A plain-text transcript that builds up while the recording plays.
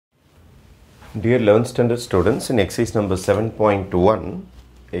Dear 11th standard students, in exercise number 7.1,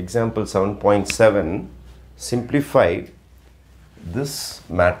 example 7.7, simplify this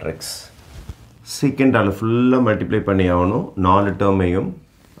matrix. Secant ala full multiply panniyavano 4 term ayum.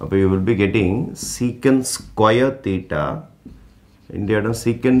 Appo you will be getting secant square theta. Indha idam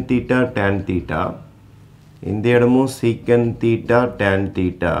secant theta tan theta. Indha idamu secant theta tan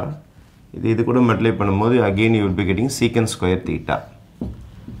theta. Idu kuda multiply பண்ணும்போது again you will be getting secant square theta.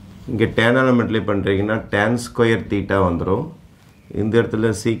 இங்கே tan multiply பண்ணுறீங்கன்னா tan square theta வந்துடும். இந்த இடத்துல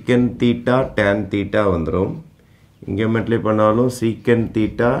secant theta tan theta வந்துடும். இங்கே multiply பண்ணாலும் secant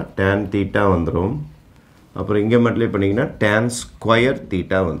theta tan theta வந்துடும். அப்புறம் இங்கே மல்டிப்ளை பண்ணிங்கன்னா tan ஸ்கொயர்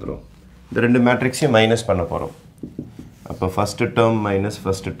தீட்டா வந்துடும். இந்த ரெண்டு மேட்ரிக்ஸையும் மைனஸ் பண்ண போகிறோம். அப்போ first term minus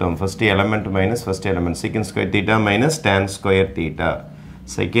first term, first element minus first element, secant square theta minus tan square theta.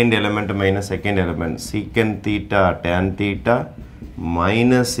 Second element minus second element, secant theta tan theta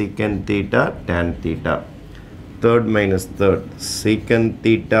minus secant theta tan theta. Third minus third, secant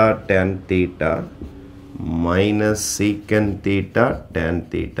theta tan theta minus secant theta tan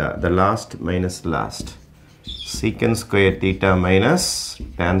theta. The last minus last, secant square theta minus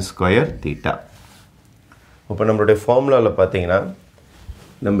tan square theta. இப்போ நம்மளுடைய ஃபார்முலாவில் பார்த்தீங்கன்னா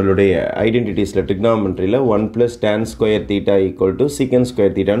நம்மளுடைய ஐடென்டிட்டிஸில் trigonometryல 1 plus tan square theta equal to secant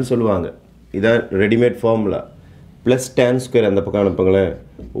square theta ன்னு சொல்லுவாங்க. இதான் readymade formula. plus tan square அந்த பக்கம் அனுப்புங்களேன்.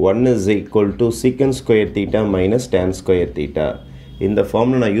 1 is equal to secant square theta minus tan square theta. இந்த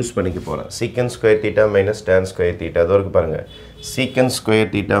ஃபார்முலா நான் யூஸ் பண்ணிக்க போகிறேன். secant square theta minus tan square theta அது வரைக்கும் பாருங்கள். secant square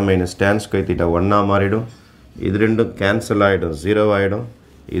theta minus tan square theta 1 மாறிடும். இது ரெண்டும் கேன்சல் ஆகிடும், 0 ஆகிடும்.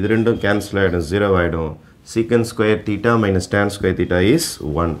 இது ரெண்டும் கேன்சல் ஆகிடும், 0 ஆகிடும். secant square theta minus tan square theta is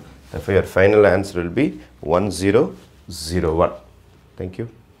 1. Therefore your final answer will be 1001. Thank you.